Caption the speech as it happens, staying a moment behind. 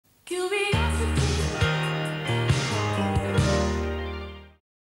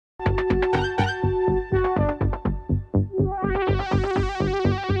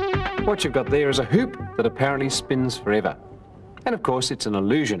What you've got there is a hoop that apparently spins forever. And of course, it's an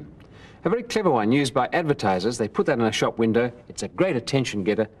illusion. A very clever one used by advertisers. They put that in a shop window. It's a great attention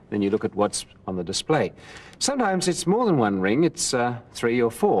getter. Then you look at what's on the display. Sometimes it's more than one ring. It's 3 or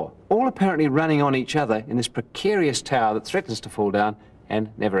 4, all apparently running on each other in this precarious tower that threatens to fall down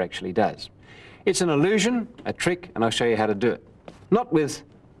and never actually does. It's an illusion, a trick, and I'll show you how to do it. Not with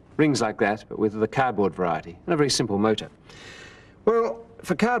rings like that, but with the cardboard variety, and a very simple motor. Well,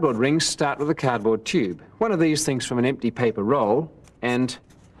 for cardboard rings, start with a cardboard tube. One of these things from an empty paper roll, and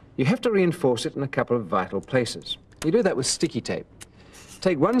you have to reinforce it in a couple of vital places. You do that with sticky tape.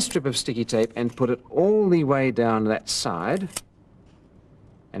 Take one strip of sticky tape and put it all the way down that side,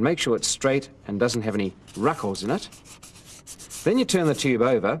 and make sure it's straight and doesn't have any ruckles in it. Then you turn the tube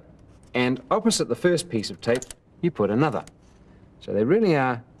over, and opposite the first piece of tape, you put another. So they really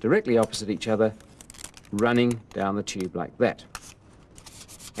are directly opposite each other, running down the tube like that.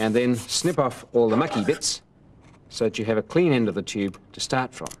 And then snip off all the mucky bits so that you have a clean end of the tube to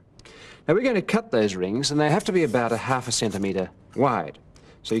start from. Now we're going to cut those rings, and they have to be about 1/2 centimetre wide.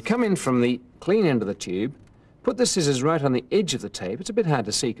 So you come in from the clean end of the tube, put the scissors right on the edge of the tape. It's a bit hard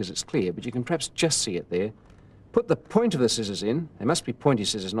to see because it's clear, but you can perhaps just see it there. Put the point of the scissors in, they must be pointy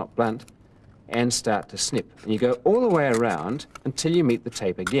scissors, not blunt, and start to snip. And you go all the way around until you meet the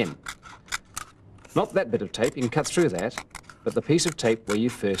tape again. Not that bit of tape, you can cut through that, but the piece of tape where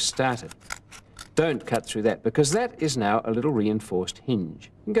you first started. Don't cut through that, because that is now a little reinforced hinge.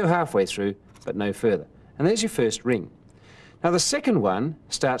 You can go halfway through, but no further. And there's your first ring. Now the second one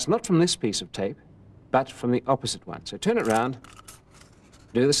starts not from this piece of tape, but from the opposite one. So turn it round,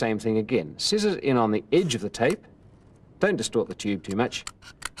 do the same thing again. Scissors in on the edge of the tape, don't distort the tube too much,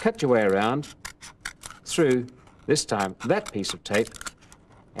 cut your way around through, this time, that piece of tape,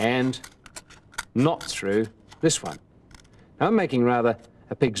 and not through this one. Now I'm making rather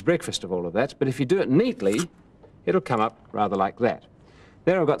a pig's breakfast of all of that, but if you do it neatly, it'll come up rather like that.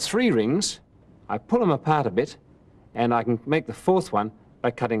 There I've got 3 rings. I pull them apart a bit, and I can make the 4th one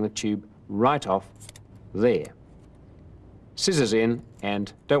by cutting the tube right off there. Scissors in,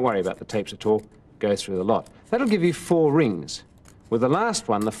 and don't worry about the tapes at all, go through the lot. That'll give you 4 rings, with the last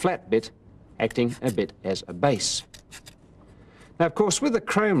one, the flat bit, acting a bit as a base. Now, of course, with the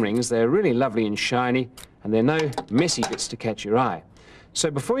chrome rings, they're really lovely and shiny, and there are no messy bits to catch your eye.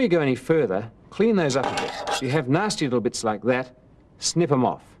 So before you go any further, clean those up a bit. If you have nasty little bits like that, snip them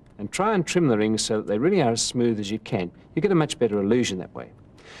off, and try and trim the rings so that they really are as smooth as you can. You get a much better illusion that way.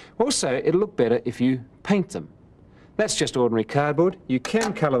 Also, it'll look better if you paint them. That's just ordinary cardboard. You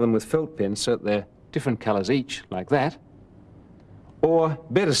can colour them with felt pens so that they're different colours each, like that. Or,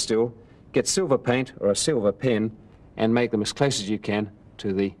 better still, get silver paint or a silver pen and make them as close as you can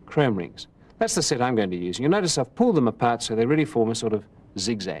to the chrome rings. That's the set I'm going to use. You'll notice I've pulled them apart so they really form a sort of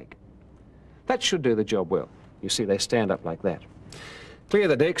zigzag. That should do the job well. You see they stand up like that. Clear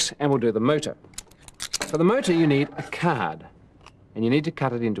the decks and we'll do the motor. For the motor you need a card, and you need to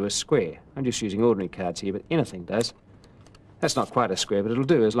cut it into a square. I'm just using ordinary cards here, but anything does. That's not quite a square, but it'll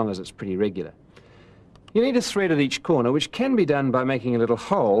do as long as it's pretty regular. You need a thread at each corner, which can be done by making a little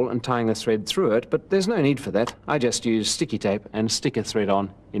hole and tying the thread through it, but there's no need for that. I just use sticky tape and stick a thread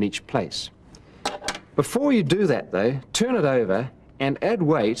on in each place. Before you do that, though, turn it over and add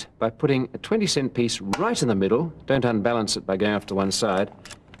weight by putting a 20-cent piece right in the middle. Don't unbalance it by going off to one side.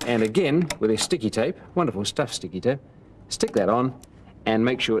 And again, with a sticky tape, wonderful stuff, sticky tape, stick that on and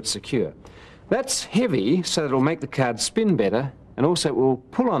make sure it's secure. That's heavy, so that it'll make the card spin better, and also it will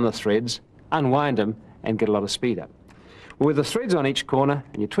pull on the threads, unwind them, and get a lot of speed up. Well, with the threads on each corner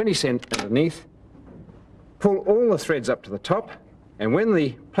and your 20-cent underneath, pull all the threads up to the top, and when the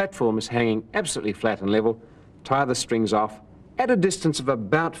platform is hanging absolutely flat and level, tie the strings off at a distance of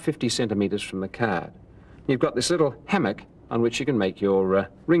about 50 centimetres from the card. You've got this little hammock on which you can make your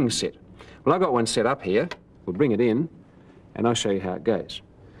ring set. Well, I've got one set up here. We'll bring it in, and I'll show you how it goes.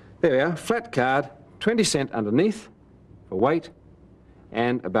 There we are, flat card, 20-cent underneath for weight,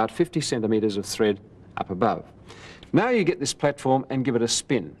 and about 50 centimetres of thread up above. Now you get this platform and give it a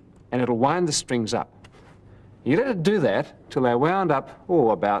spin, and it'll wind the strings up. You let it do that till they're wound up,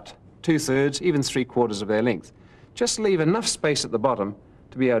 about 2/3, even 3/4 of their length. Just leave enough space at the bottom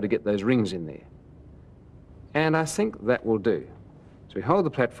to be able to get those rings in there. And I think that will do. So we hold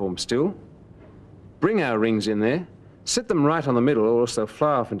the platform still, bring our rings in there, sit them right on the middle, or else they'll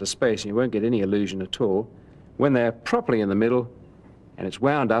fly off into space and you won't get any illusion at all. When they're properly in the middle and it's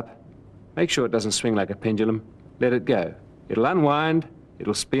wound up, make sure it doesn't swing like a pendulum, let it go. It'll unwind,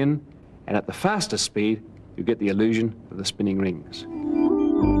 it'll spin, and at the fastest speed, you get the illusion of the spinning rings.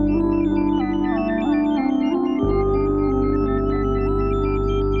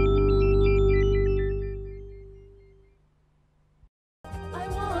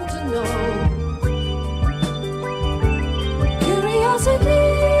 positive.